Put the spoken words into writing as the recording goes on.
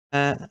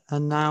And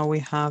now we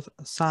have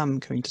Sam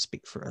going to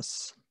speak for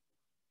us.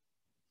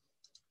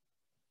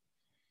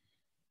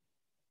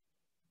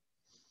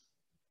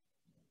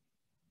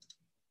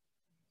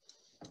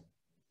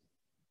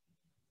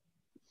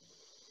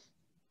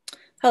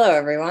 Hello,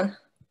 everyone.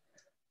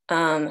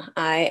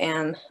 I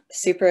am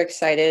super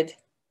excited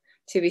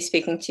to be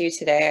speaking to you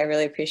today. I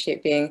really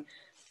appreciate being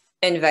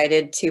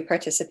invited to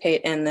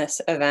participate in this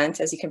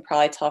event. As you can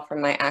probably tell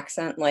from my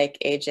accent, like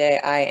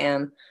AJ, I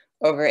am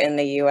over in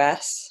the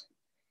US,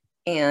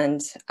 and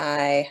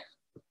I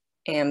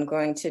am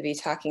going to be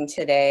talking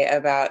today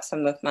about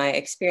some of my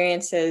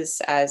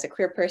experiences as a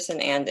queer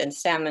person and in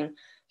STEM, and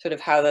sort of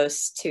how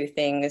those two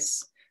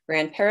things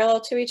ran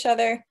parallel to each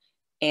other.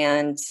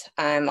 And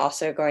I'm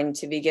also going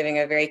to be giving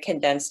a very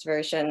condensed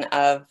version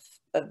of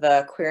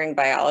the queering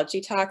biology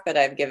talk that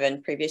I've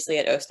given previously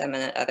at OSTEM and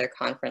at other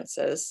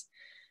conferences.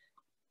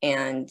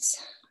 And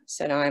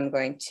so now I'm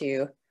going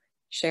to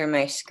share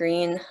my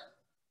screen.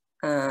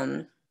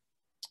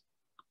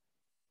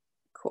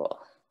 Cool.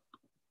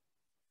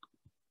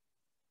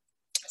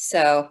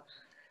 So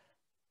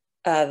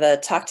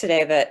the talk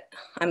today that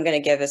I'm going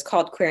to give is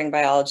called Queering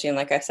Biology. And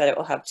like I said, it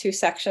will have two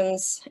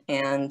sections.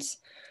 And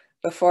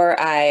before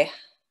I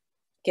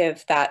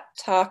give that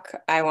talk,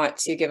 I want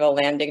to give a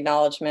land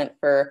acknowledgement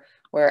for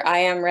where I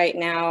am right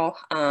now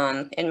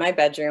in my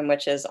bedroom,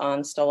 which is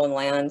on stolen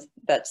land.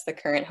 That's the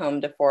current home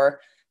to 4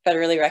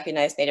 federally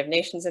recognized Native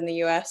nations in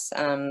the US,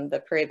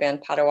 the Prairie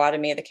Band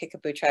Potawatomi, the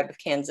Kickapoo Tribe of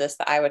Kansas,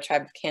 the Iowa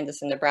Tribe of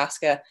Kansas and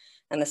Nebraska,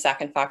 and the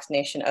Sac and Fox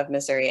Nation of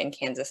Missouri and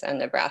Kansas and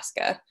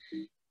Nebraska.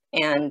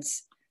 And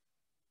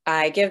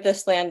I give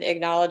this land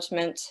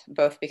acknowledgement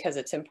both because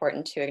it's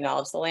important to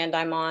acknowledge the land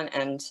I'm on,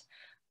 and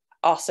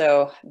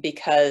also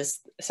because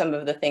some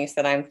of the things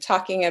that I'm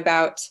talking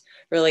about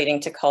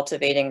relating to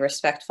cultivating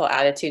respectful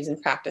attitudes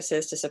and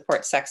practices to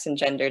support sex and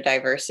gender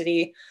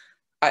diversity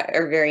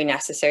are very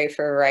necessary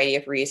for a variety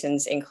of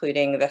reasons,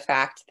 including the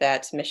fact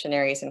that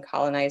missionaries and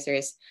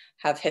colonizers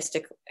have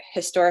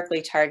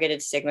historically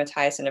targeted,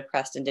 stigmatized, and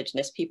oppressed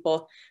Indigenous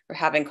people for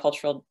having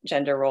cultural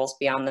gender roles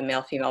beyond the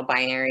male-female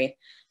binary,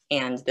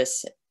 and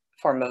this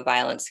form of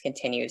violence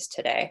continues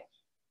today.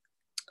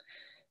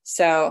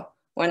 So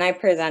when I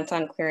present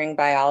on queering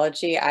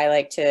biology, I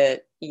like to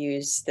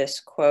use this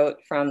quote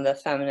from the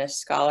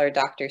feminist scholar,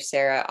 Dr.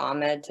 Sarah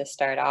Ahmed, to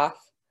start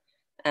off.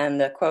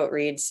 And the quote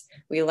reads,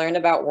 "We learn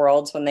about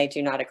worlds when they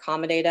do not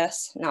accommodate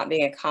us. Not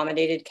being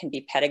accommodated can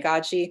be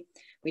pedagogy.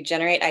 We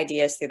generate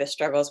ideas through the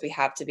struggles we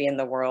have to be in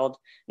the world,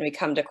 and we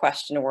come to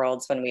question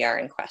worlds when we are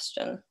in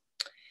question."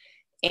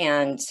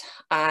 And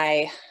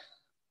I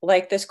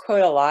like this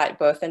quote a lot,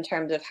 both in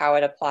terms of how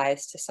it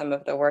applies to some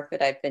of the work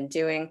that I've been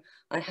doing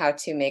on how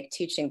to make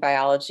teaching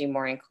biology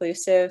more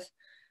inclusive,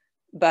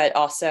 but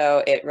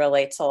also it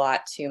relates a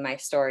lot to my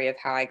story of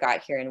how I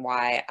got here and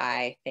why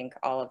I think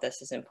all of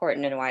this is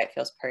important and why it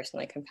feels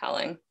personally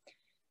compelling.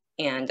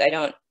 And I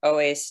don't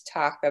always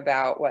talk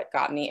about what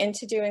got me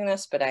into doing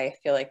this, but I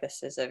feel like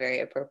this is a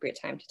very appropriate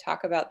time to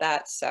talk about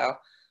that. So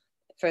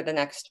for the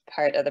next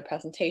part of the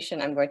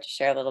presentation, I'm going to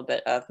share a little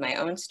bit of my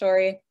own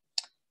story.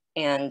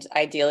 And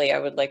ideally, I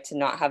would like to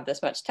not have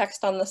this much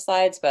text on the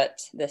slides,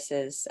 but this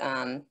is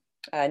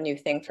a new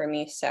thing for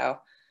me. So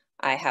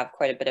I have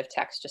quite a bit of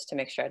text just to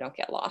make sure I don't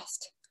get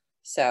lost.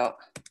 So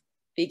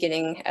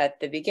beginning at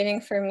the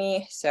beginning for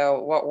me. So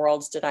what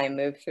worlds did I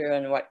move through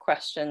and what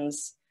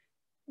questions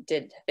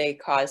did they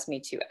cause me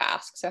to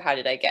ask? So how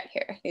did I get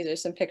here? These are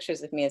some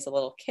pictures of me as a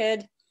little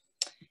kid.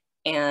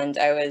 And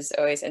I was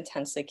always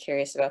intensely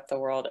curious about the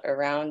world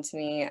around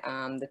me.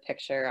 The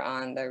picture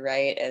on the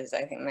right is,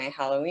 I think, my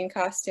Halloween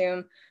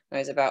costume. When I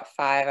was about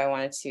 5, I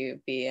wanted to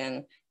be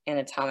an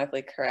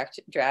anatomically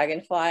correct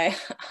dragonfly.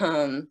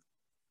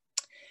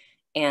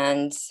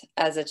 And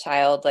as a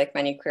child, like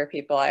many queer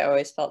people, I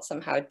always felt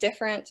somehow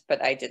different,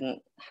 but I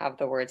didn't have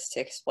the words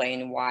to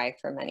explain why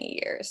for many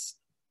years.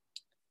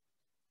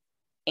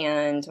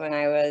 And when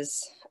I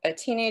was a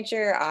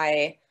teenager,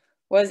 I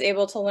was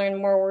able to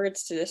learn more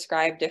words to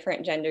describe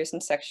different genders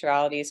and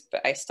sexualities,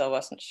 but I still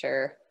wasn't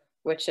sure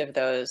which of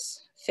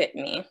those fit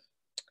me.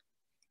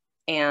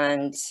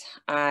 And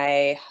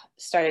I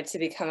started to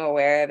become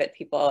aware that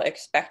people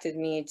expected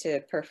me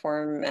to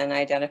perform and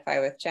identify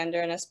with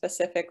gender in a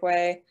specific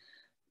way,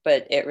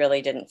 but it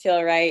really didn't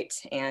feel right.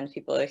 And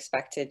people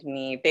expected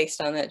me, based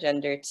on that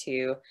gender,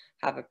 to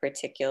have a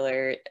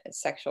particular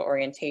sexual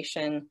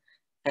orientation.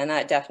 And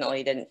that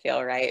definitely didn't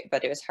feel right,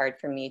 but it was hard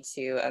for me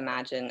to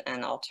imagine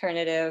an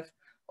alternative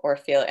or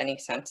feel any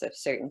sense of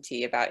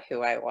certainty about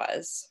who I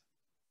was.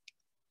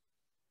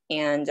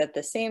 And at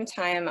the same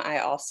time, I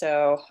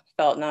also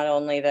felt not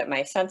only that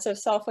my sense of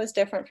self was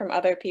different from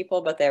other people,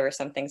 but there were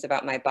some things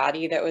about my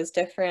body that was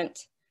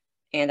different.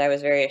 And I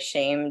was very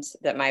ashamed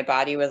that my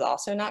body was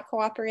also not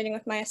cooperating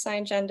with my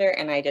assigned gender,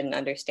 and I didn't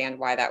understand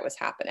why that was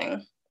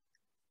happening.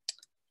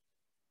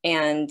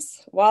 And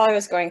while I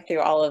was going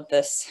through all of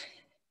this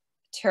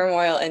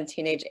turmoil and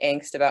teenage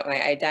angst about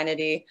my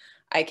identity,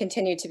 I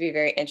continued to be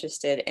very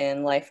interested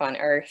in life on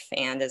Earth.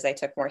 And as I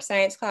took more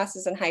science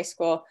classes in high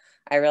school,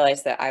 I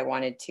realized that I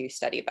wanted to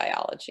study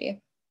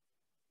biology.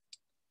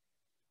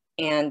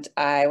 and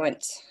I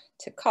went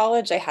to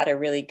college. I had a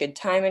really good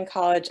time in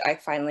college. I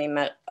finally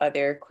met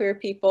other queer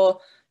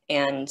people,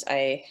 and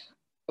I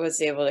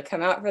was able to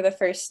come out for the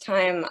first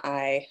time.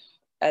 I,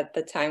 at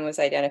the time, was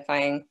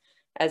identifying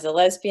as a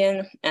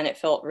lesbian, and it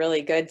felt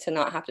really good to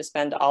not have to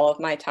spend all of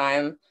my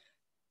time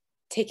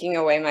taking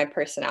away my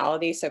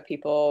personality so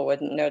people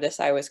wouldn't notice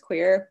I was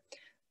queer.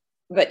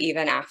 But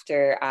even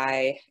after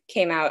I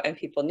came out and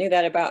people knew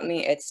that about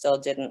me, it still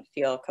didn't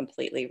feel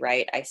completely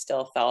right. I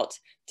still felt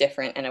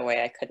different in a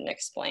way I couldn't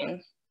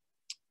explain.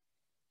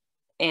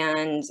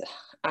 And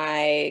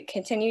I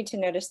continued to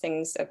notice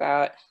things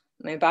about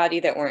my body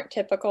that weren't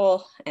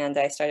typical, and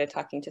I started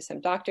talking to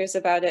some doctors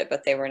about it,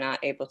 but they were not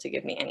able to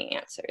give me any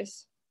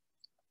answers.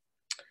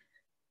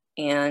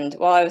 And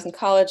while I was in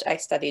college, I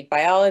studied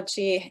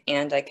biology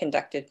and I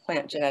conducted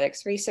plant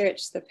genetics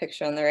research. The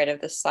picture on the right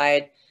of this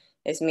slide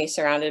is me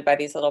surrounded by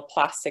these little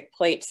plastic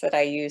plates that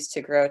I used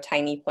to grow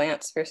tiny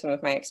plants for some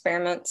of my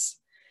experiments.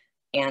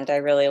 And I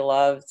really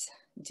loved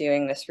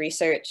doing this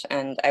research,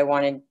 and I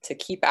wanted to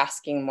keep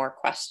asking more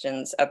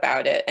questions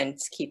about it and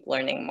keep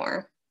learning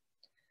more.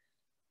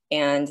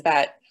 And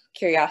that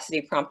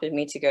curiosity prompted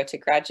me to go to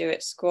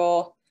graduate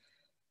school,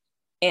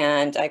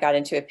 and I got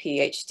into a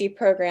PhD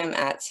program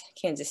at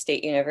Kansas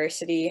State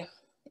University.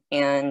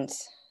 And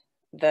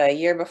the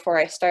year before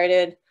I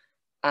started,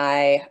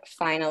 I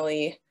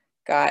finally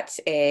got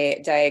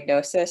a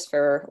diagnosis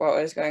for what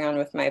was going on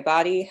with my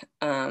body.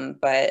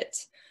 But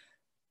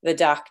the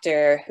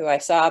doctor who I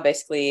saw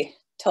basically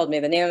told me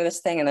the name of this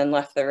thing and then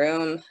left the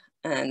room.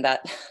 And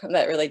that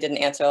really didn't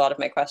answer a lot of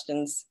my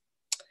questions.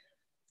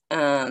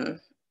 And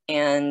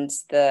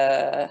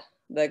the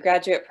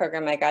graduate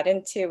program I got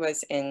into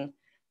was in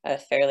a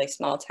fairly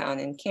small town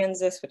in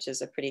Kansas, which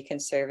is a pretty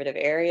conservative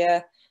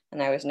area.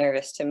 And I was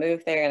nervous to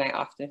move there, and I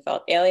often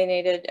felt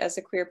alienated as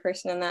a queer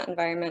person in that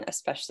environment,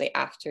 especially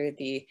after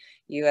the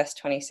US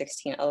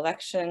 2016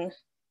 election.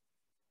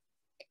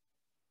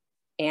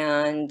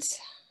 And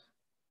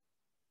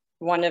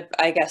one of,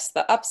 I guess,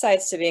 the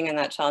upsides to being in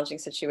that challenging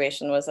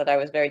situation was that I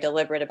was very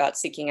deliberate about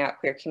seeking out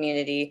queer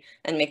community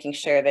and making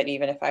sure that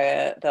even if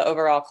the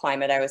overall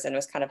climate I was in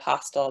was kind of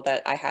hostile,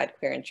 that I had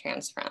queer and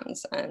trans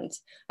friends, and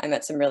I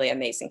met some really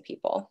amazing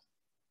people.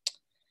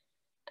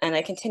 And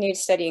I continued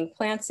studying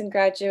plants in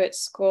graduate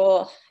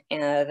school.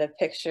 And the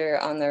picture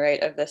on the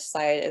right of this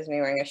slide is me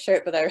wearing a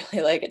shirt that I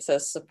really like. It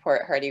says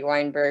 "Support Hardy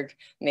Weinberg,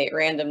 mate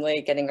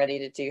randomly," getting ready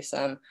to do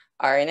some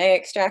RNA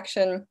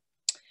extraction.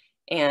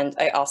 And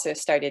I also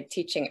started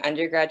teaching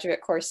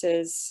undergraduate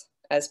courses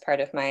as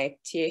part of my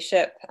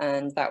TA-ship,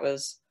 and that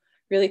was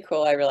really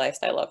cool. I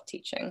realized I loved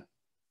teaching.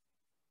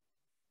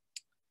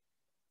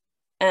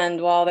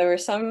 And while there were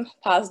some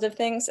positive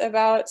things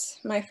about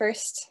my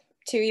first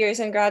 2 years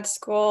in grad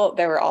school,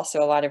 there were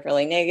also a lot of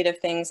really negative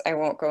things. I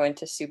won't go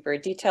into super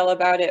detail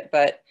about it,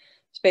 but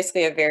it's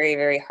basically a very,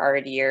 very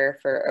hard year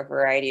for a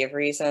variety of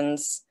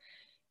reasons.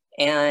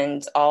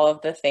 And all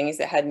of the things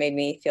that had made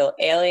me feel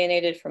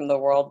alienated from the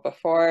world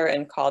before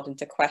and called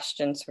into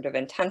question sort of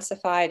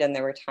intensified. And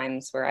there were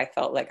times where I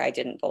felt like I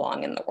didn't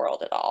belong in the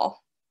world at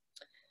all.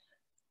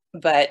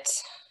 But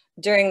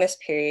during this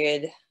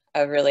period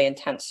of really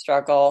intense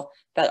struggle,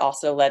 that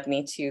also led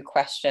me to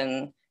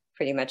question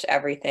pretty much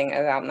everything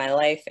about my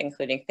life,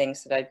 including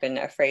things that I'd been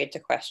afraid to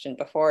question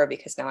before,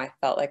 because now I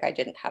felt like I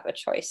didn't have a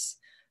choice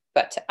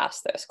but to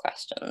ask those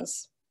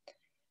questions.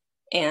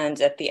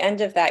 And at the end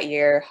of that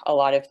year, a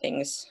lot of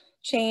things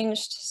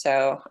changed.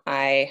 So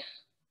I,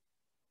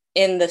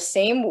 in the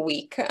same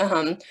week,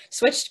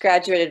 switched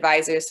graduate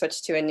advisors,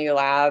 switched to a new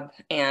lab,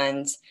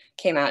 and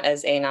came out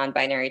as a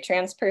non-binary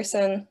trans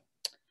person.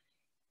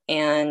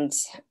 And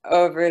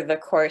over the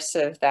course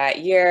of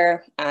that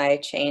year, I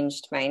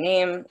changed my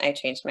name, I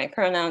changed my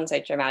pronouns, I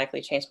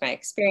dramatically changed my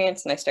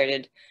experience, and I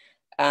started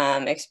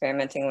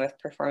experimenting with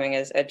performing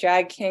as a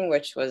drag king,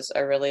 which was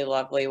a really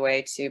lovely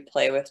way to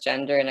play with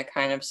gender in a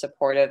kind of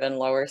supportive and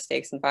lower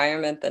stakes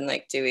environment than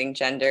like doing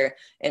gender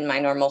in my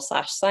normal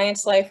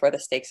 /science life, where the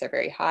stakes are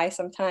very high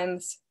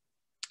sometimes.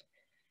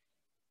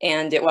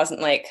 And it wasn't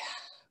like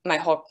my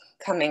whole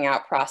coming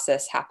out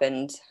process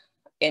happened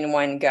in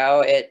one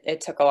go.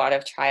 It took a lot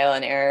of trial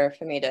and error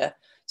for me to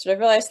sort of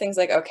realize things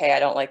like, okay, I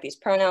don't like these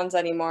pronouns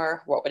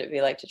anymore. What would it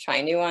be like to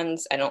try new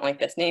ones? I don't like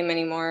this name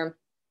anymore.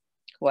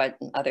 What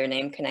other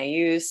name can I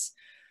use?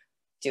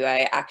 Do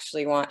I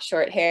actually want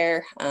short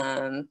hair?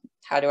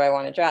 How do I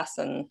want to dress?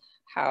 And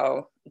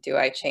how do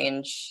I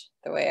change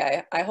the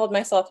way I hold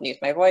myself and use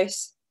my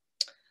voice?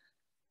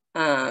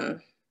 And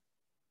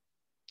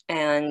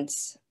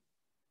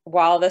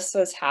while this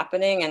was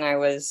happening and I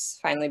was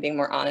finally being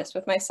more honest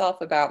with myself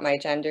about my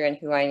gender and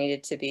who I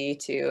needed to be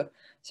to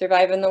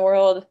survive in the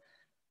world,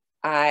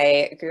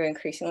 I grew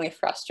increasingly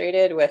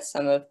frustrated with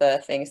some of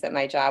the things that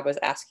my job was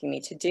asking me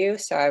to do.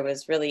 So I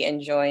was really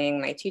enjoying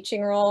my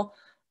teaching role,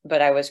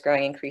 but I was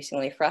growing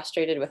increasingly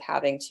frustrated with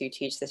having to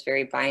teach this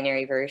very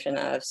binary version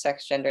of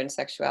sex, gender, and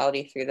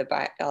sexuality through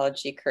the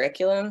biology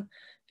curriculum,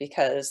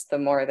 because the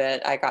more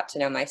that I got to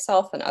know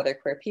myself and other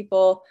queer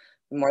people,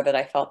 the more that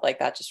I felt like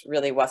that just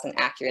really wasn't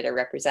accurate or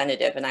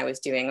representative, and I was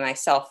doing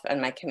myself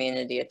and my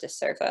community a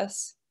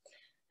disservice.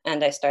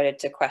 And I started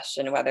to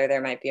question whether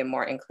there might be a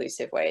more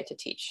inclusive way to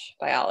teach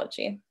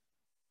biology.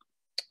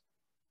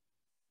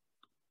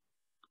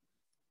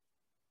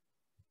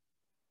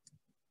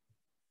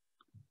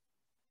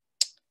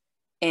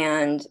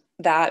 And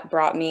that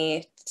brought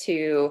me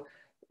to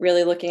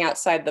really looking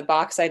outside the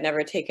box. I'd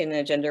never taken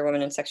a gender,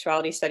 women, and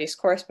sexuality studies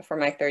course before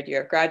my third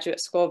year of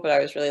graduate school, but I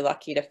was really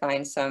lucky to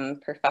find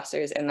some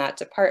professors in that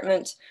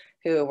department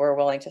who were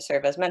willing to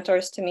serve as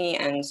mentors to me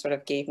and sort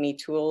of gave me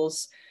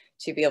tools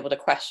to be able to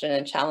question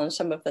and challenge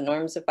some of the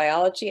norms of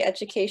biology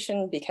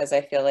education, because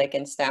I feel like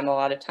in STEM, a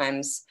lot of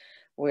times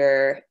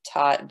we're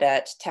taught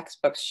that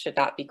textbooks should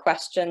not be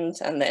questioned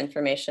and the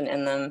information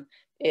in them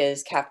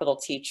is capital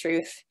T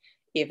truth.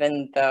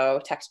 Even though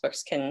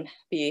textbooks can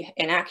be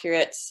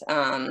inaccurate,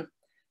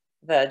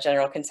 the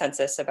general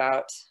consensus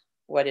about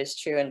what is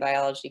true in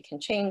biology can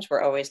change.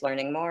 We're always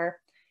learning more,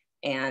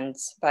 and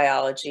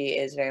biology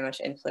is very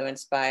much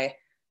influenced by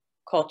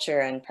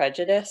culture and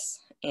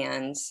prejudice,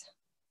 and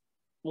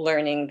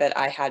learning that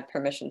I had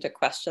permission to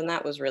question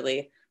that was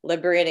really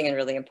liberating and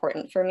really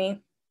important for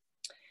me.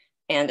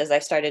 And as I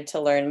started to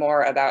learn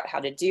more about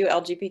how to do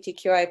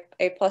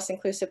LGBTQIA+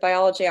 inclusive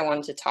biology, I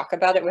wanted to talk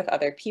about it with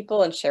other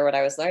people and share what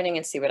I was learning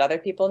and see what other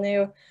people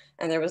knew.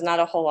 And there was not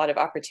a whole lot of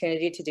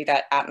opportunity to do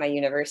that at my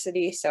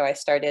university. So I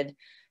started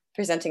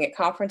presenting at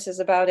conferences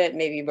about it,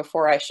 maybe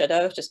before I should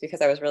have, just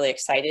because I was really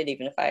excited,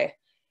 even if I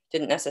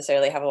didn't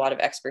necessarily have a lot of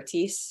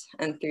expertise.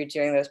 And through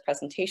doing those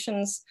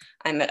presentations,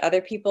 I met other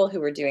people who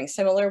were doing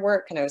similar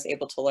work, and I was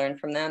able to learn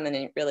from them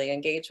and really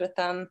engage with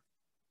them.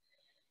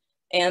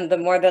 And the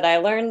more that I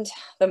learned,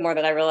 the more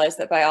that I realized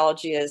that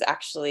biology is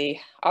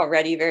actually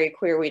already very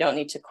queer. We don't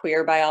need to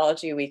queer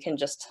biology. We can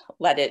just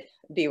let it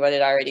be what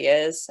it already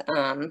is.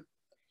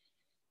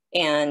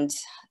 And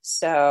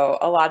so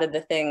a lot of the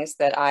things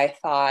that I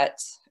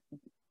thought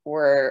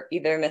were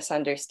either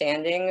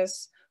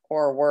misunderstandings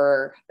or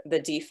were the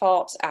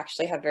default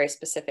actually have very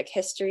specific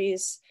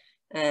histories.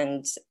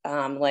 And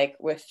like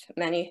with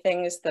many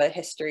things, the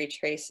history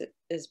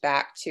traces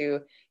back to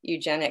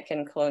eugenic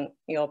and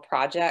colonial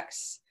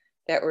projects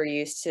that were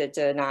used to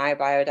deny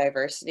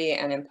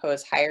biodiversity and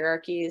impose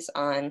hierarchies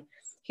on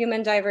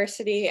human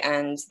diversity.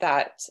 And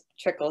that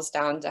trickles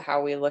down to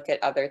how we look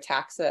at other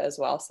taxa as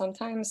well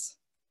sometimes.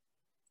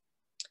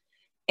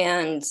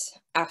 And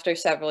after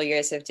several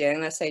years of doing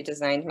this, I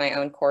designed my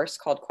own course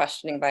called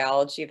Questioning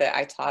Biology that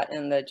I taught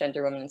in the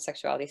Gender, Women, and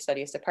Sexuality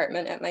Studies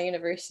department at my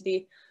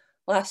university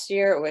last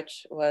year,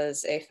 which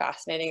was a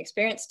fascinating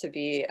experience to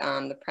be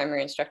the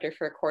primary instructor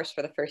for a course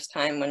for the first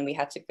time when we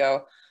had to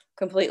go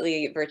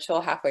completely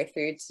virtual halfway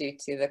through due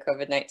to the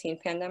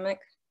COVID-19 pandemic.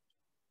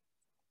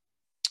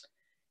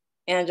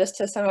 And just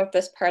to sum up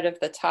this part of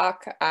the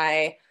talk,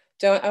 I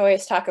don't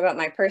always talk about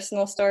my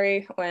personal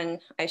story when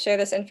I share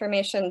this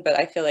information, but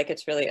I feel like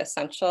it's really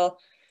essential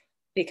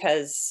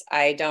because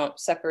I don't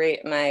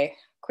separate my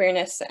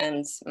queerness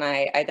and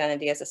my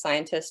identity as a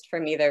scientist. For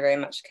me, they're very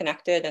much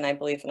connected, and I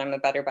believe that I'm a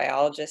better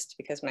biologist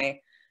because my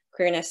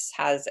queerness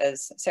has,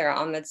 as Sarah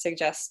Ahmed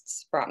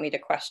suggests, brought me to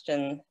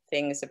question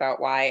things about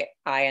why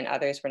I and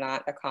others were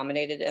not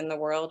accommodated in the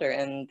world or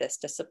in this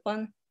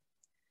discipline.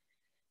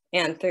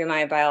 And through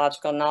my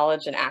biological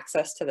knowledge and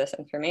access to this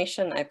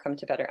information, I've come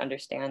to better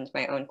understand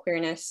my own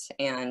queerness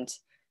and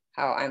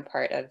how I'm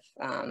part of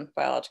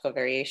biological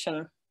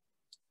variation.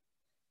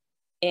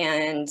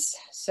 And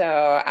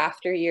so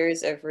after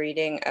years of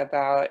reading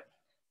about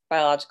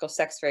biological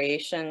sex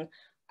variation,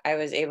 I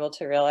was able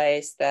to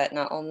realize that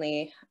not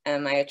only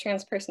am I a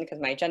trans person because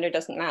my gender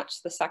doesn't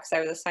match the sex I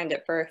was assigned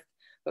at birth,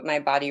 but my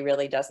body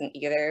really doesn't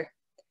either.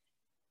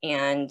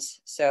 And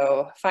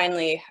so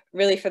finally,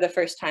 really for the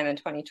first time in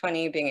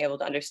 2020, being able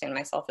to understand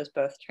myself as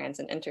both trans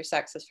and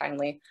intersex has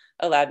finally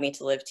allowed me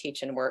to live,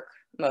 teach, and work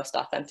most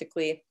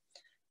authentically.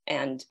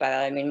 And by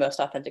that I mean most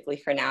authentically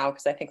for now,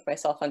 because I think my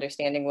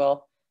self-understanding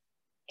will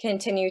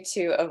continue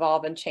to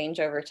evolve and change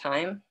over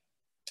time.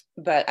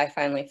 But I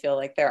finally feel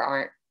like there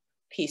aren't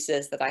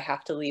pieces that I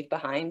have to leave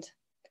behind,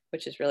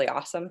 which is really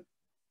awesome.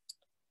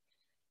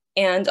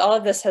 And all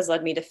of this has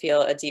led me to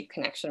feel a deep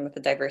connection with the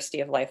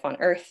diversity of life on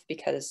Earth,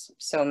 because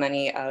so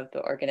many of the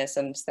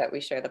organisms that we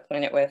share the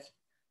planet with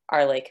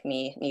are like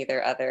me,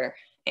 neither other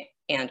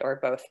and or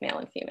both male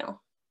and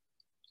female.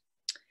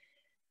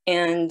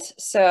 And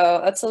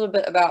so that's a little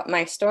bit about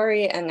my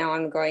story. And now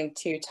I'm going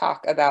to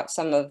talk about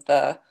some of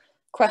the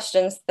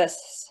questions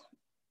this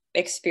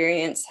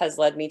experience has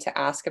led me to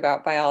ask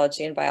about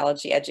biology and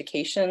biology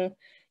education,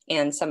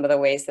 and some of the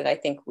ways that I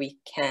think we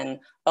can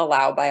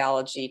allow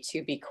biology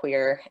to be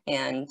queer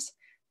and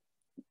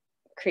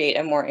create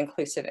a more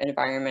inclusive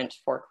environment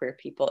for queer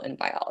people in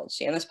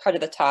biology. And this part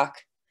of the talk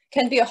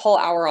can be a whole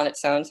hour on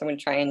its own, so I'm going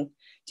to try and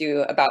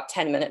do about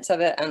 10 minutes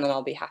of it, and then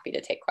I'll be happy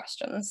to take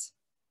questions.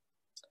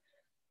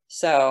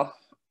 So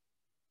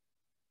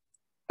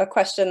a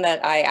question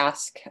that I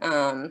ask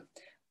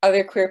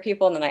other queer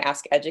people and then I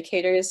ask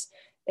educators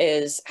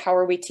is how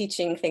are we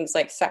teaching things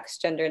like sex,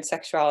 gender, and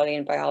sexuality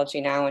in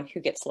biology now, and who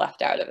gets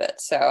left out of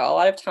it? So a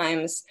lot of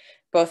times,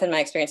 both in my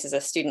experience as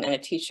a student and a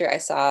teacher, I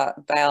saw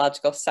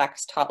biological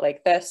sex taught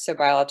like this. So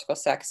biological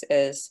sex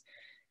is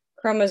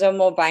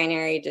chromosomal,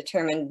 binary,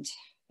 determined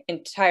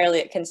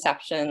entirely at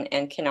conception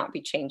and cannot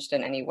be changed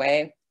in any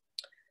way.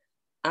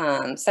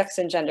 Sex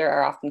and gender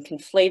are often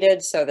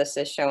conflated. So this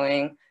is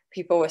showing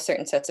people with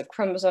certain sets of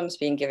chromosomes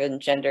being given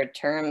gendered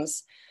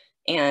terms,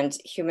 and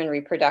human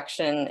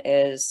reproduction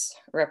is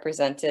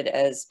represented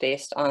as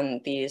based on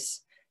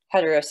these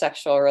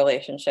heterosexual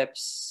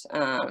relationships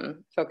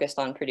focused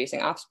on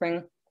producing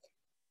offspring.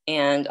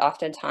 And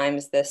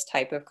oftentimes this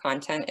type of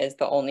content is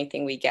the only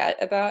thing we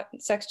get about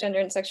sex, gender,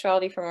 and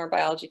sexuality from our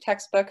biology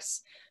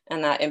textbooks.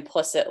 And that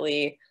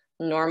implicitly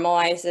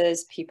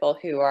normalizes people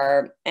who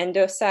are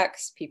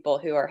endosex, people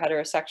who are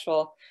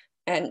heterosexual,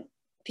 and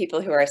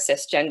people who are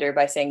cisgender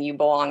by saying you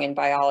belong in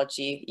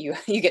biology,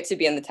 you get to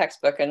be in the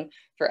textbook, and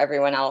for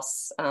everyone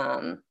else,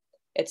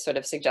 it's sort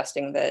of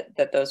suggesting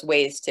that those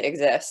ways to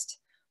exist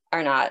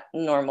are not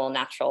normal,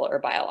 natural, or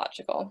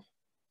biological.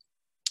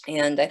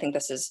 And I think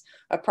this is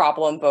a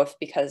problem both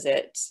because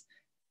it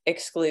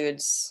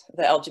excludes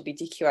the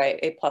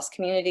LGBTQIA+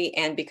 community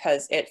and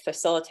because it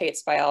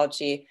facilitates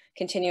biology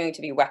continuing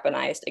to be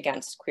weaponized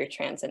against queer,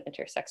 trans, and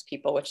intersex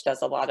people, which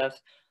does a lot of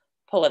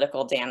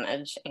political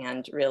damage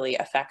and really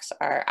affects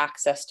our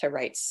access to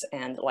rights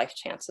and life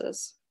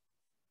chances.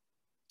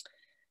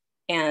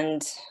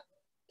 And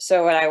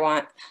so what I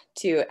want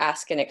to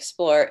ask and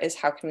explore is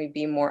how can we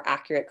be more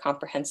accurate,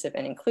 comprehensive,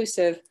 and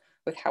inclusive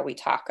with how we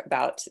talk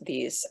about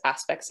these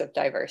aspects of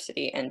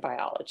diversity in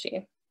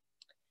biology.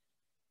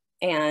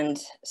 And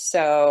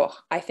so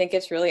I think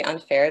it's really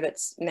unfair that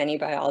many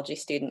biology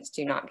students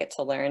do not get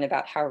to learn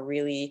about how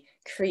really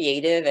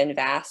creative and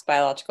vast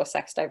biological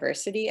sex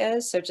diversity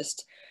is. So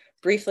just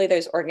briefly,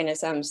 there's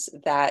organisms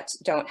that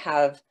don't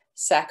have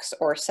sex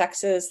or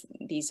sexes.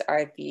 These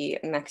are the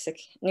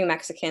New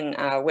Mexican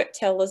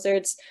whiptail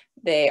lizards.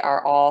 They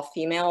are all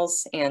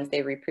females and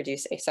they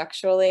reproduce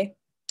asexually.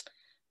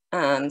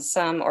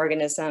 Some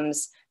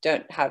organisms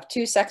don't have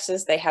two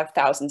sexes. They have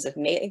thousands of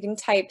mating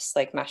types,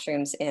 like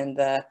mushrooms in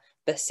the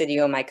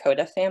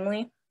Basidiomycota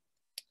family.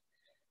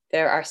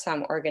 There are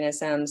some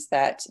organisms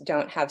that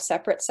don't have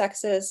separate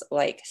sexes,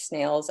 like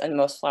snails and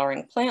most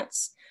flowering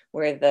plants,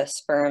 where the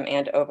sperm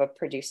and ova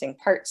producing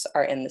parts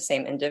are in the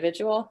same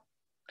individual.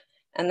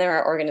 And there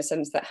are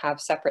organisms that have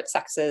separate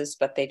sexes,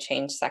 but they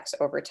change sex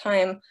over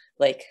time,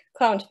 like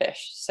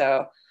clownfish.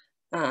 So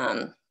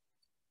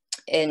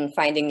in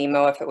Finding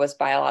Nemo, if it was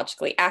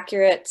biologically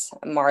accurate,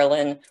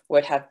 Marlin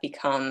would have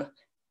become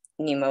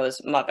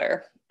Nemo's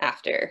mother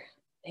after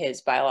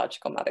his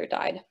biological mother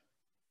died.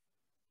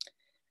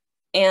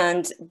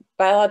 And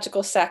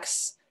biological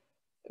sex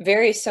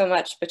varies so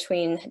much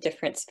between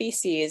different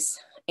species.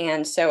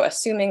 And so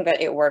assuming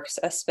that it works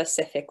a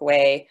specific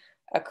way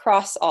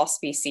across all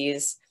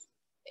species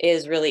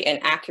is really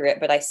inaccurate,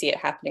 but I see it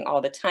happening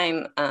all the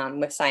time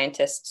with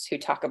scientists who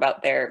talk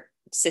about their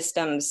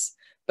systems,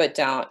 but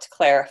don't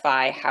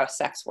clarify how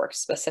sex works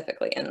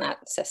specifically in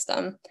that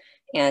system.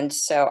 And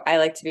so I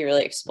like to be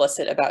really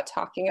explicit about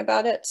talking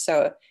about it.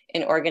 So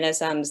in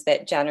organisms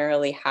that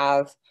generally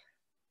have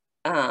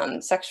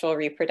sexual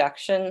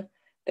reproduction,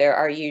 there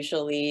are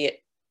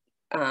usually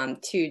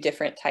two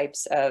different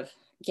types of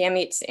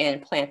gametes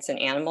in plants and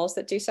animals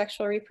that do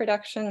sexual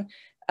reproduction.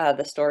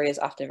 The story is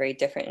often very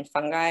different in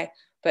fungi,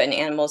 but in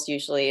animals,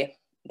 usually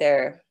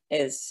there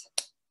is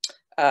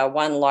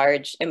one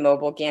large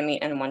immobile gamete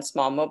and one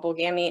small mobile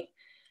gamete.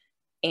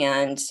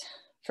 And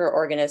for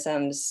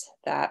organisms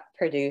that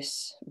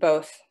produce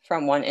both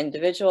from one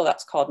individual,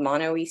 that's called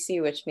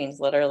monoece, which means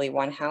literally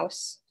one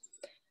house.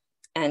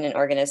 And in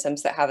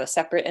organisms that have a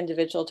separate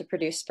individual to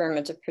produce sperm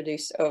and to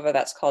produce ova,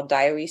 that's called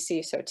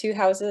dioece, so two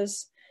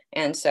houses.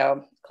 And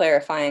so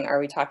clarifying, are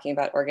we talking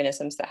about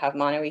organisms that have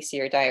monoece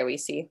or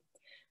dioece?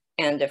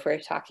 And if we're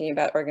talking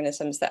about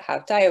organisms that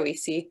have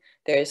dioece,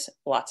 there's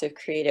lots of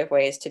creative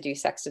ways to do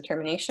sex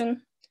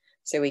determination.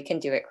 So we can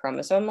do it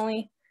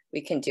chromosomally.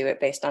 We can do it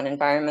based on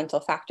environmental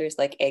factors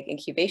like egg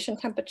incubation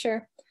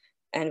temperature.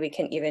 And we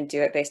can even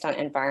do it based on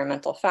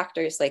environmental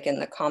factors like in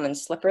the common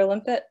slipper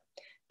limpet.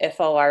 If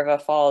a larva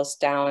falls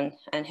down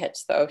and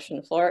hits the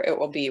ocean floor, it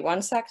will be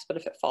one sex, but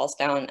if it falls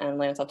down and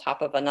lands on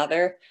top of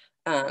another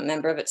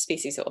member of its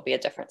species, it will be a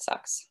different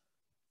sex.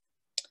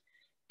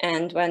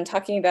 And when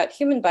talking about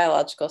human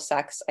biological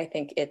sex, I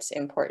think it's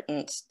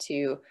important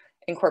to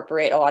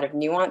incorporate a lot of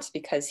nuance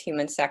because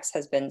human sex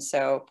has been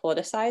so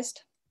politicized.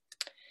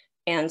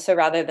 And so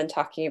rather than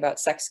talking about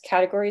sex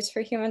categories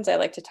for humans, I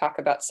like to talk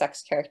about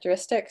sex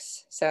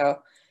characteristics. So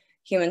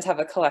humans have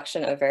a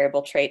collection of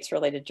variable traits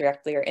related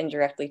directly or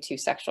indirectly to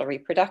sexual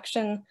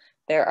reproduction.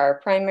 There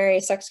are primary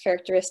sex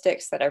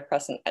characteristics that are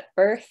present at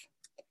birth.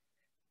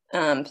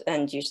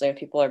 And usually when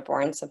people are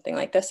born, something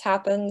like this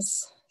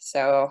happens.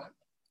 So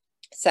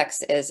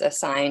sex is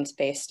assigned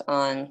based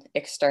on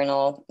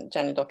external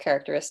genital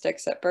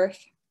characteristics at birth.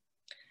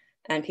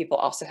 And people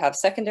also have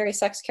secondary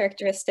sex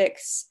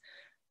characteristics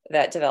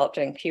that develop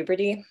during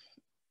puberty.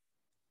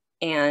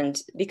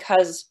 And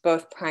because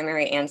both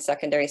primary and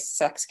secondary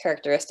sex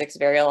characteristics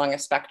vary along a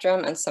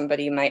spectrum, and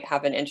somebody might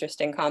have an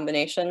interesting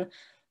combination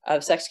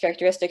of sex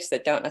characteristics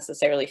that don't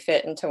necessarily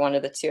fit into one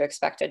of the two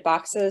expected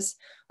boxes,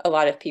 a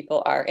lot of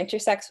people are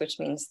intersex, which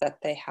means that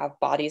they have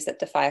bodies that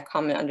defy a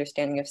common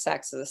understanding of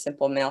sex as a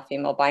simple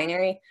male-female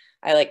binary.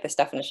 I like this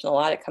definition a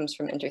lot. It comes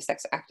from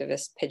intersex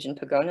activist Pigeon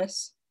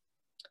Pagonis.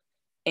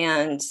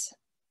 And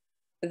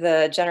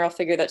the general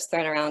figure that's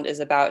thrown around is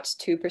about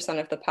 2%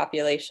 of the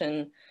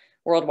population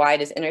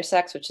worldwide is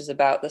intersex, which is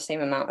about the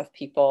same amount of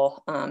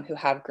people who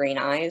have green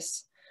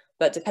eyes.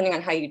 But depending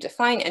on how you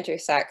define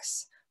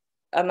intersex,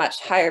 a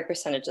much higher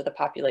percentage of the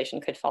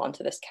population could fall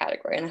into this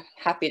category. And I'm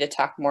happy to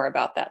talk more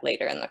about that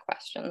later in the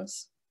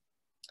questions.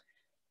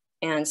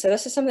 And so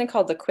this is something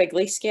called the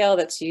Quigley scale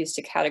that's used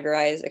to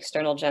categorize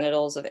external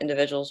genitals of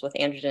individuals with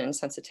androgen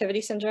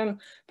insensitivity syndrome.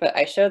 But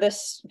I show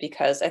this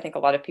because I think a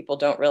lot of people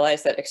don't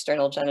realize that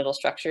external genital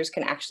structures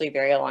can actually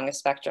vary along a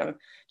spectrum,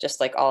 just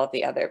like all of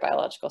the other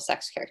biological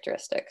sex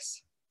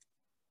characteristics.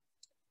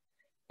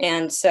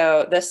 And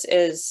so this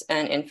is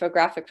an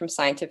infographic from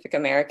Scientific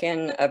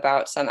American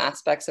about some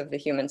aspects of the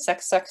human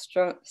sex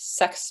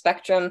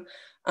spectrum.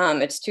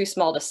 It's too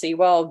small to see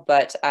well,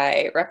 but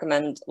I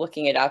recommend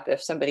looking it up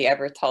if somebody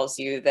ever tells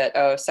you that,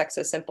 oh, sex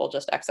is simple,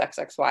 just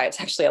XXXY.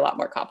 It's actually a lot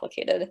more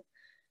complicated.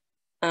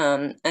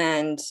 And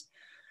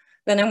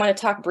then I want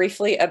to talk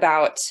briefly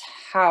about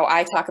how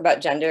I talk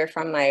about gender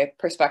from my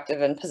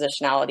perspective and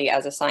positionality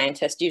as a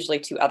scientist, usually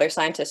to other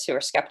scientists who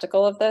are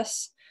skeptical of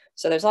this.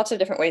 So there's lots of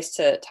different ways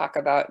to talk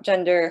about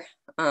gender,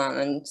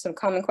 and some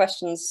common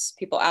questions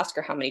people ask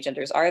are how many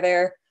genders are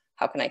there?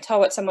 How can I tell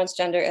what someone's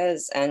gender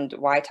is, and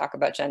why talk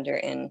about gender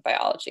in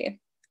biology?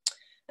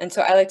 And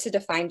so I like to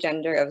define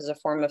gender as a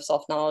form of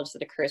self-knowledge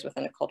that occurs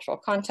within a cultural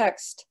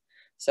context.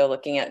 So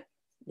looking at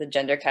the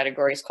gender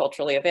categories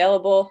culturally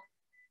available,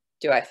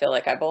 do I feel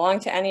like I belong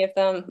to any of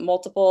them?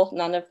 Multiple,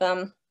 none of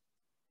them?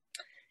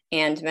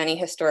 And many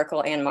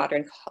historical and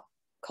modern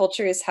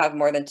cultures have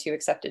more than 2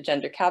 accepted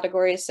gender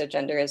categories, so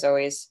gender is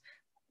always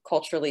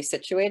culturally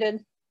situated.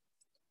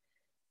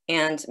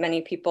 And many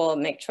people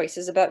make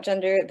choices about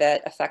gender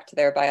that affect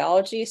their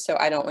biology, so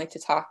I don't like to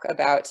talk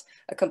about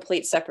a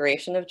complete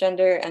separation of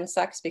gender and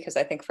sex, because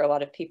I think for a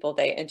lot of people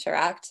they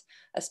interact,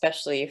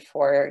 especially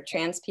for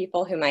trans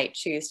people who might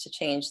choose to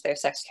change their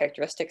sex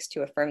characteristics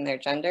to affirm their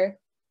gender.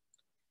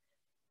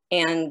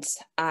 And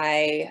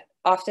I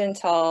often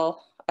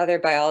tell other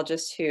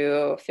biologists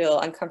who feel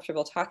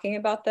uncomfortable talking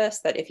about this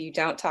that if you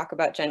don't talk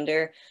about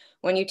gender,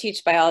 when you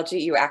teach biology,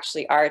 you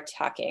actually are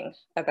talking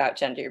about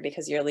gender,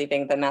 because you're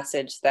leaving the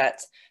message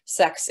that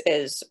sex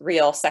is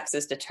real, sex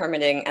is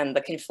determining, and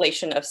the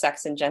conflation of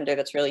sex and gender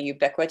that's really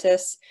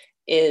ubiquitous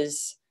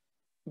is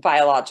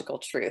biological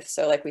truth.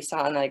 So like we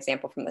saw in that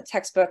example from the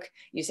textbook,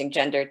 using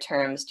gender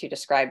terms to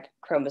describe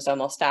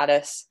chromosomal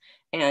status,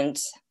 and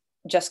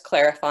just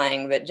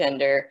clarifying that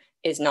gender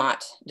is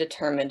not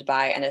determined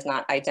by and is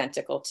not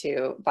identical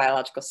to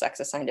biological sex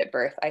assigned at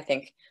birth, I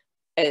think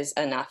is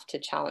enough to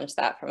challenge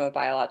that from a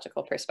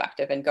biological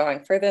perspective. And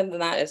going further than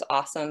that is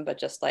awesome, but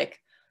just like,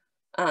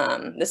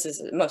 this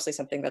is mostly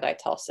something that I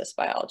tell cis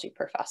biology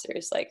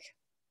professors, like,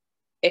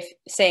 if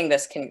saying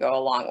this can go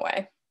a long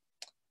way.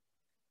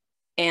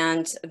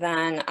 And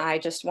then I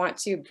just want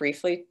to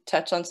briefly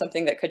touch on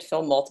something that could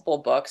fill multiple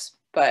books,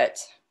 but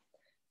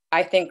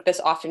I think this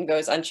often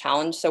goes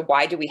unchallenged. So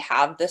why do we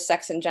have this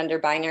sex and gender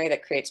binary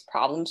that creates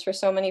problems for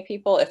so many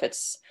people if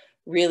it's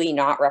really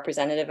not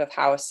representative of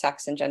how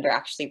sex and gender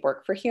actually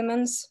work for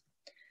humans?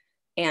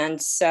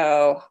 And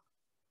so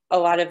a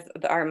lot of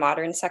our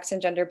modern sex and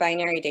gender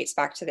binary dates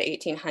back to the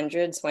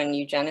 1800s, when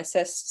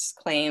eugenicists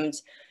claimed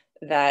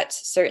that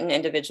certain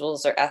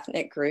individuals or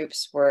ethnic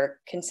groups were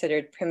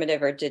considered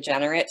primitive or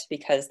degenerate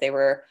because they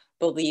were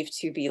believed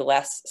to be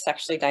less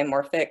sexually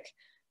dimorphic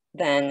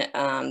than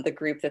the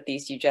group that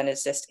these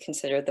eugenicists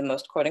considered the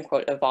most quote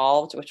unquote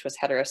evolved, which was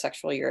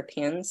heterosexual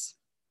Europeans.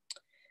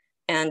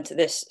 And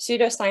this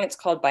pseudoscience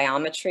called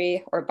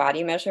biometry or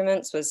body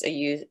measurements was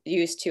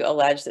used to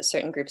allege that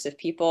certain groups of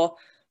people,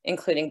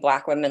 including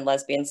Black women,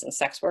 lesbians, and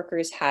sex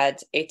workers, had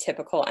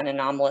atypical and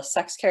anomalous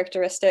sex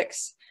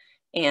characteristics.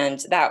 And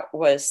that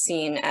was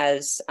seen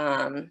as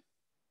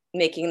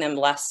making them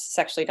less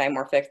sexually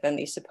dimorphic than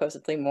these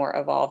supposedly more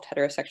evolved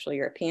heterosexual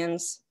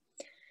Europeans.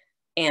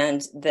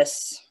 And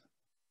this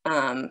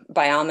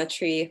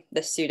biometry,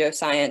 this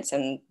pseudoscience,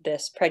 and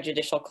this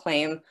prejudicial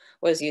claim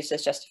was used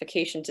as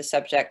justification to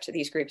subject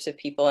these groups of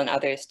people and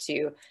others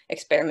to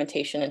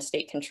experimentation and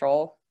state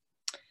control.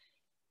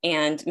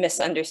 And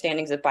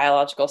misunderstandings of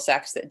biological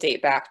sex that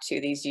date back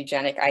to these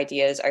eugenic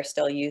ideas are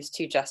still used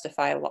to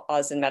justify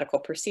laws and medical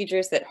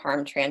procedures that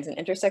harm trans and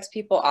intersex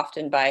people,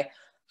 often by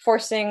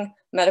forcing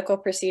medical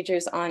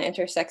procedures on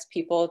intersex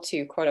people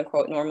to quote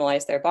unquote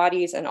normalize their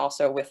bodies, and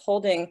also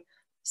withholding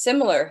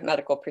similar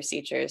medical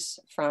procedures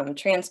from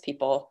trans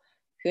people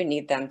who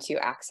need them to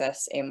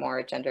access a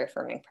more gender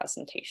affirming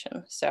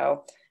presentation.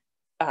 So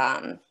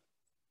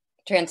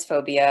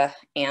transphobia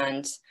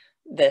and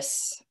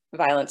this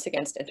violence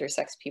against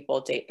intersex people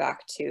date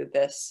back to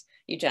this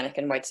eugenic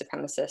and white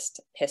supremacist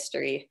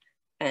history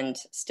and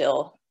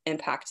still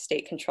impact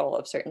state control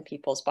of certain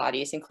people's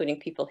bodies, including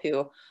people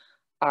who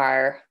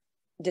are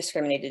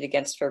discriminated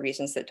against for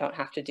reasons that don't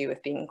have to do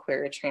with being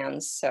queer or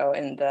trans. So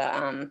in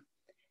the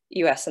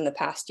US in the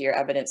past year,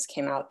 evidence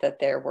came out that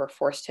there were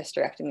forced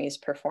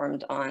hysterectomies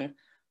performed on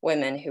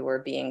women who were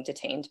being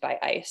detained by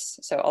ICE.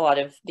 So a lot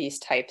of these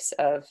types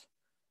of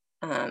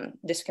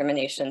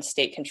discrimination,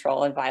 state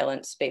control, and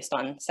violence based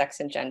on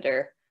sex and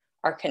gender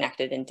are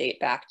connected and date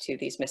back to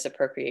these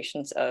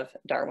misappropriations of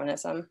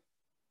Darwinism.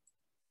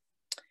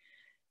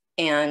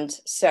 And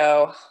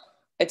so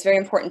it's very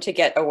important to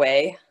get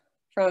away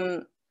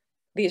from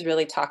these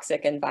really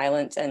toxic and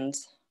violent and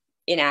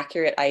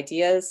inaccurate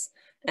ideas.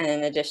 And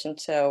in addition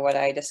to what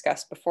I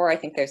discussed before, I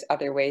think there's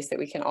other ways that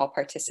we can all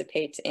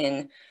participate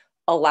in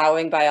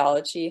allowing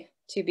biology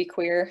to be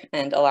queer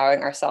and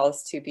allowing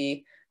ourselves to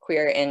be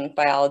queer in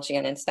biology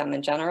and in STEM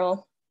in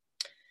general.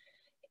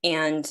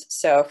 And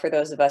so for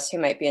those of us who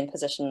might be in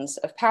positions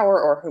of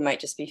power or who might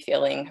just be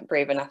feeling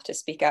brave enough to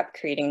speak up,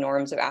 creating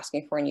norms of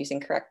asking for and using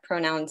correct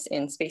pronouns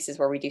in spaces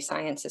where we do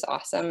science is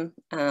awesome.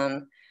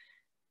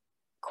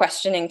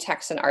 Questioning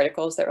texts and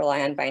articles that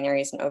rely on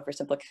binaries and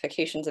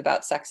oversimplifications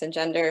about sex and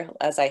gender.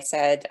 As I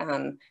said,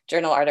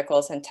 journal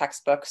articles and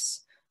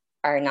textbooks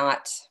are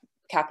not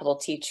capital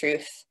T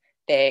truth.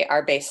 They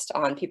are based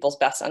on people's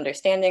best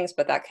understandings,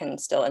 but that can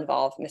still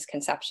involve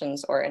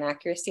misconceptions or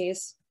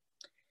inaccuracies.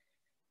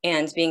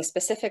 And being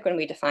specific when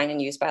we define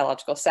and use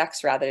biological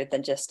sex rather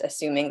than just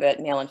assuming that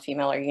male and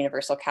female are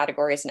universal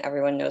categories and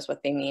everyone knows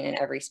what they mean in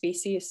every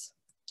species.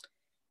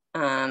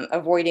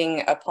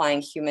 Avoiding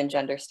applying human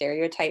gender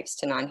stereotypes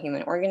to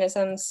non-human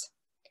organisms.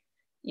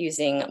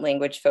 Using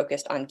language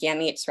focused on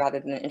gametes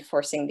rather than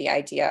enforcing the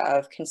idea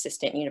of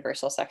consistent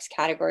universal sex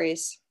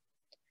categories.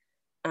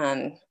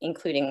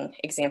 Including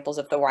examples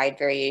of the wide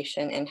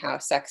variation in how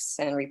sex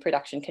and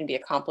reproduction can be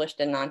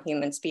accomplished in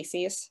non-human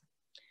species.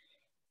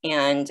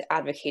 And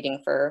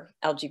advocating for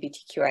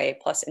LGBTQIA+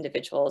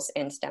 individuals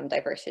in STEM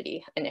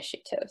diversity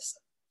initiatives.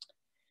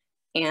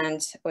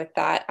 And with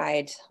that,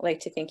 I'd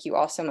like to thank you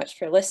all so much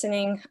for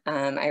listening.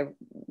 I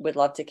would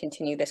love to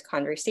continue this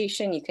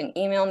conversation. You can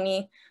email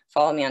me,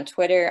 follow me on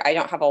Twitter. I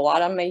don't have a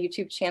lot on my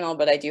YouTube channel,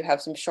 but I do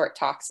have some short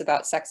talks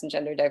about sex and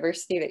gender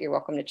diversity that you're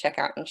welcome to check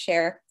out and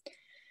share.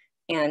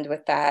 And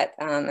with that,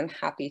 I'm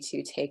happy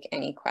to take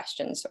any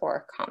questions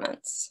or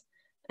comments.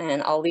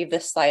 And I'll leave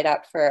this slide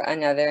up for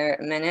another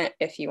minute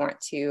if you want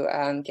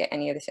to get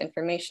any of this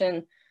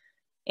information.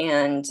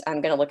 And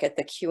I'm going to look at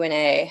the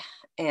Q&A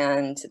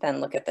and then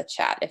look at the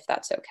chat if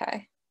that's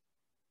okay.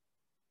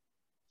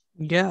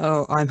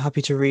 Yeah, I'm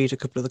happy to read a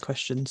couple of the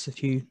questions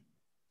if you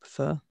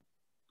prefer.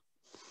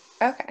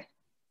 Okay.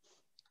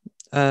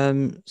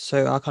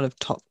 So our kind of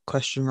top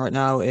question right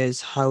now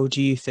is, how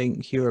do you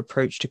think your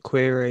approach to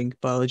queering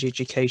biology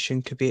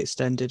education could be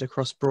extended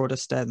across broader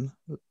STEM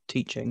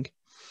teaching?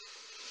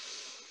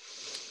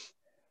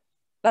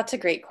 That's a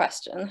great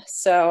question.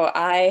 So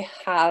I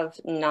have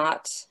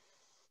not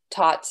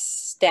taught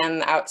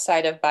STEM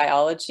outside of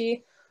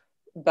biology,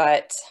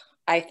 but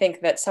I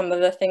think that some of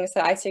the things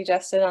that I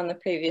suggested on the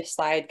previous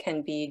slide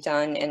can be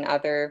done in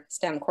other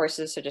STEM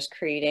courses. So just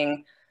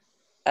creating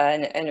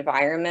an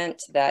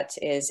environment that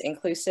is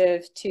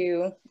inclusive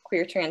to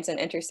queer, trans, and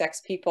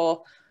intersex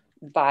people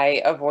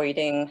by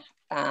avoiding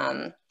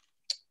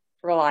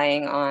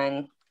relying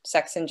on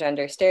sex and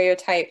gender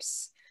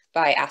stereotypes,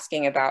 by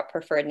asking about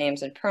preferred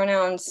names and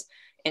pronouns.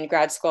 In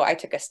grad school, I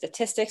took a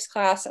statistics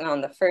class, and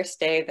on the first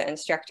day, the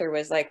instructor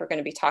was like, we're going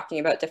to be talking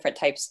about different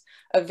types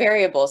of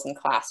variables in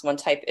class. One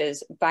type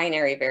is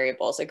binary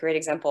variables. A great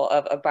example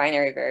of a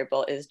binary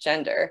variable is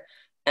gender.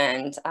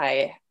 And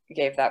I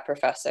gave that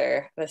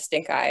professor the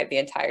stink eye the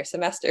entire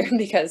semester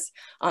because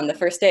on the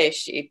first day,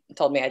 she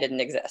told me I didn't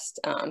exist.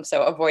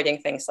 So avoiding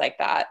things like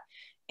that.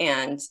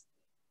 And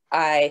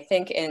I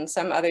think in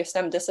some other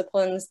STEM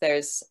disciplines,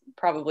 there's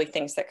probably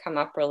things that come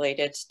up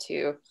related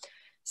to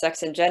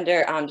sex and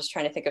gender. I'm just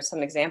trying to think of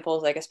some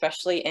examples, like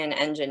especially in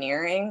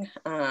engineering.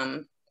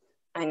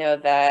 I know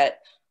that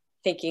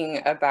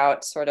thinking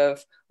about sort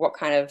of what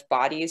kind of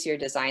bodies you're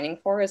designing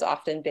for is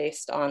often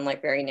based on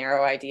like very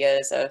narrow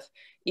ideas of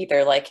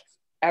either like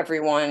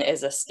everyone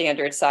is a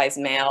standard size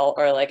male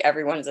or like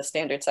everyone is a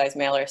standard size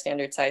male or a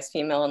standard size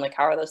female, and like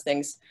how are those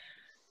things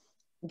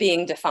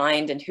being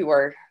defined and who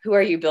are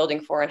you building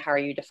for and how are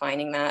you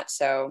defining that?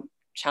 So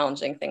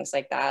challenging things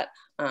like that.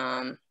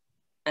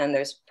 And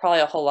there's probably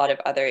a whole lot of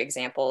other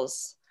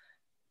examples,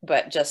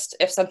 but just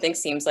if something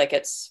seems like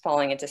it's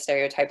falling into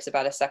stereotypes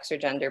about a sex or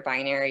gender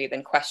binary,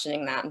 then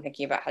questioning that and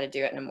thinking about how to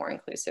do it in a more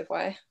inclusive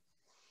way.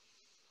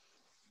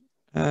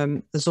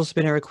 There's also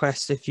been a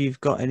request if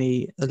you've got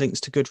any links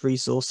to good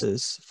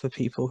resources for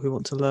people who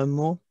want to learn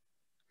more.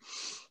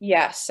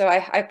 Yeah, so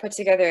I put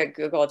together a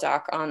Google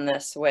Doc on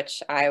this,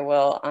 which I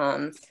will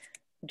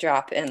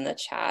drop in the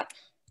chat.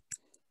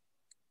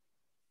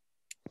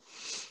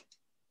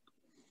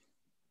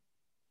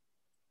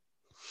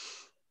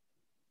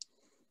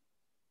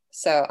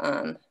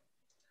 So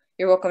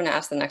you're welcome to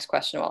ask the next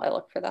question while I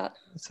look for that.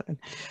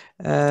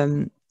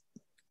 So,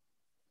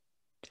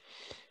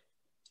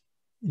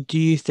 Do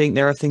you think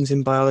there are things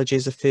in biology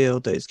as a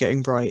field that is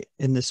getting right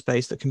in this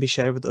space that can be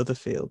shared with other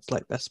fields,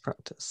 like best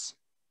practice?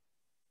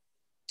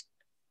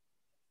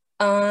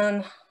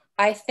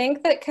 I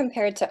think that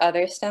compared to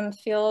other STEM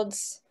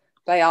fields,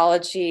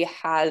 biology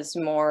has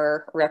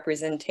more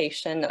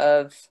representation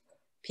of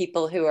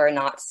people who are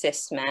not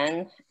cis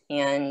men.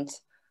 And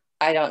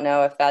I don't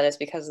know if that is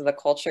because of the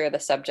culture or the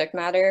subject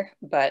matter,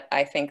 but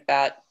I think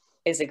that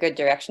is a good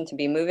direction to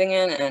be moving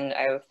in. And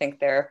I think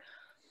there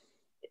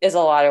is a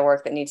lot of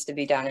work that needs to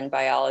be done in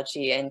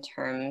biology in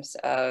terms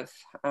of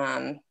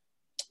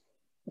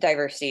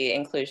diversity,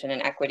 inclusion,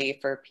 and equity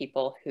for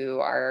people who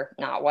are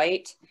not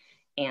white,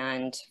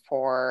 and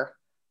for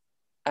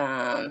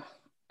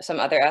some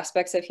other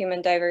aspects of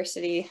human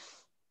diversity.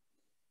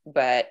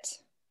 But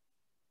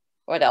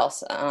what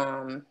else?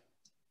 I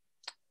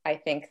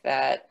think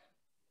that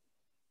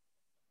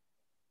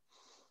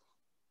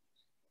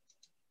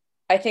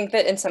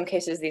in some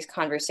cases these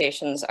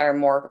conversations are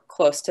more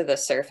close to the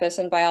surface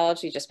in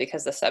biology, just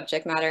because the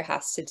subject matter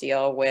has to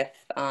deal with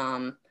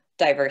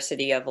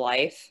diversity of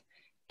life.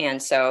 And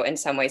so in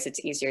some ways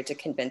it's easier to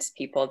convince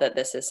people that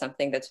this is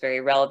something that's very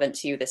relevant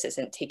to you. This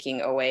isn't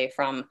taking away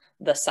from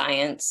the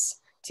science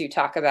to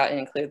talk about and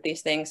include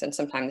these things. And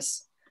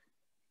sometimes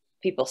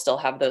people still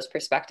have those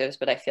perspectives,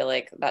 but I feel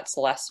like that's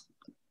less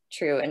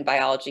true in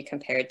biology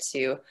compared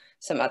to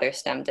some other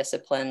STEM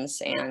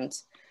disciplines. And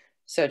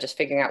so just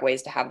figuring out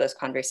ways to have those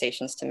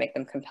conversations to make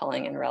them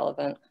compelling and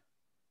relevant.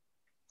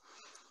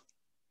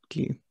 Thank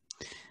you.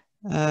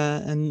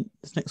 And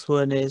this next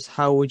one is,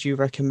 how would you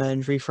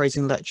recommend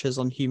rephrasing lectures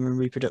on human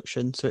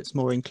reproduction so it's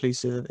more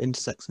inclusive of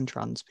intersex and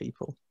trans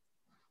people?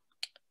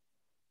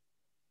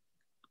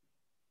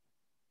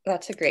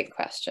 That's a great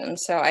question.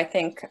 So I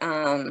think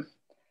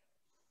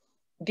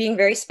being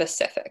very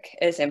specific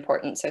is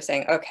important. So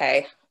saying,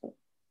 okay,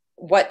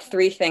 what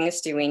 3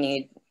 things do we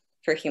need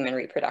for human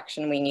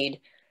reproduction? We need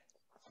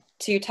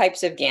 2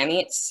 types of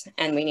gametes,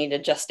 and we need a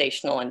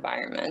gestational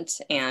environment.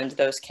 And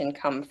those can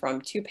come from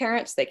 2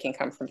 parents, they can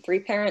come from 3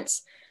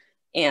 parents,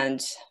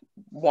 and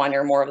 1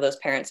 or more of those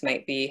parents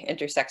might be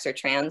intersex or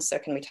trans. So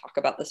can we talk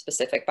about the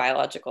specific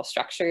biological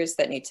structures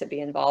that need to be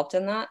involved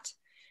in that?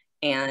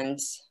 And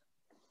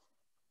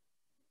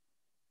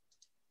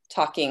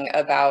talking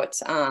about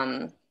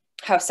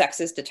how sex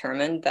is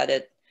determined, that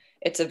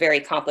it's a very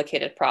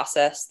complicated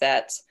process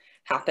that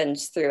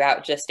happens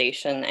throughout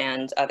gestation,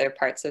 and other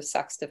parts of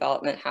sex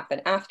development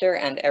happen after,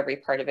 and every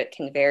part of it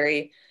can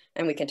vary.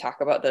 And we can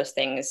talk about those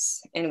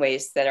things in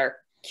ways that are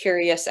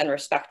curious and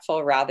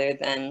respectful, rather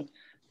than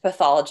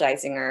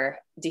pathologizing or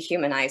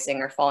dehumanizing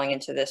or falling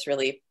into this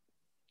really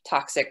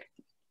toxic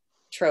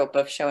trope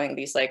of showing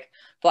these like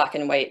black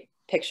and white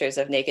pictures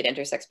of naked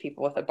intersex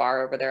people with a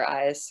bar over their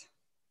eyes.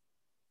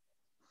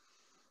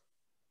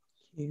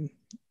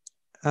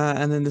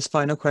 And then this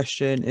final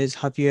question is,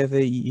 have you ever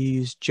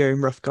used Joan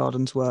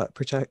Roughgarden's work,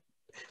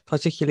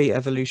 particularly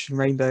Evolution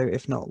Rainbow?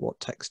 If not, what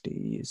text do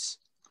you use?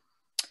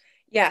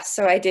 Yeah,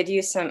 so I did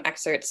use some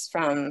excerpts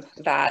from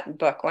that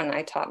book when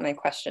I taught my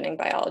questioning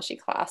biology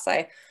class.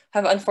 I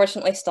have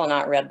unfortunately still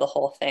not read the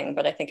whole thing,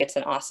 but I think it's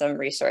an awesome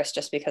resource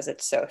just because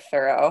it's so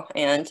thorough.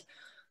 And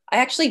I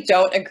actually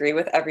don't agree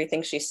with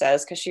everything she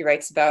says, because she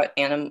writes about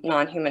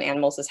non-human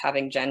animals as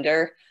having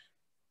gender.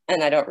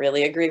 And I don't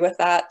really agree with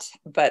that,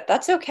 but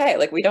that's okay.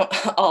 Like, we don't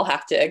all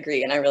have to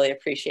agree. And I really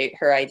appreciate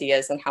her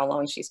ideas and how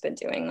long she's been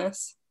doing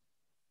this.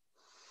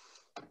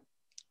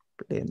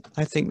 Brilliant.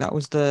 I think that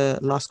was the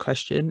last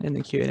question in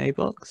the Q&A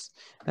box.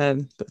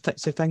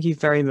 So thank you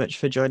very much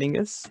for joining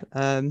us.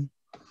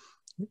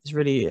 It's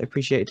really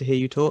appreciated to hear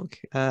you talk.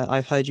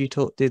 I've heard you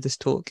do this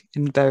talk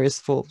in various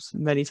forms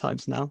many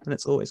times now, and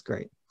it's always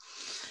great.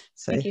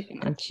 So thank you so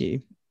much. Thank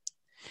you.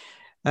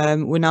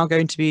 We're now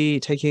going to be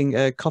taking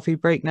a coffee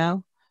break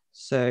now.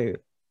 So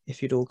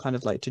if you'd all kind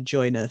of like to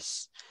join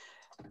us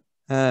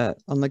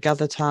on the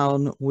Gather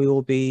Town, we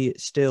will be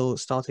still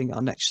starting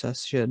our next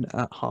session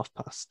at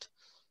past.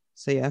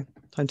 So yeah,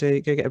 time to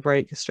go get a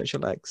break, stretch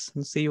your legs,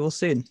 and see you all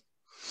soon.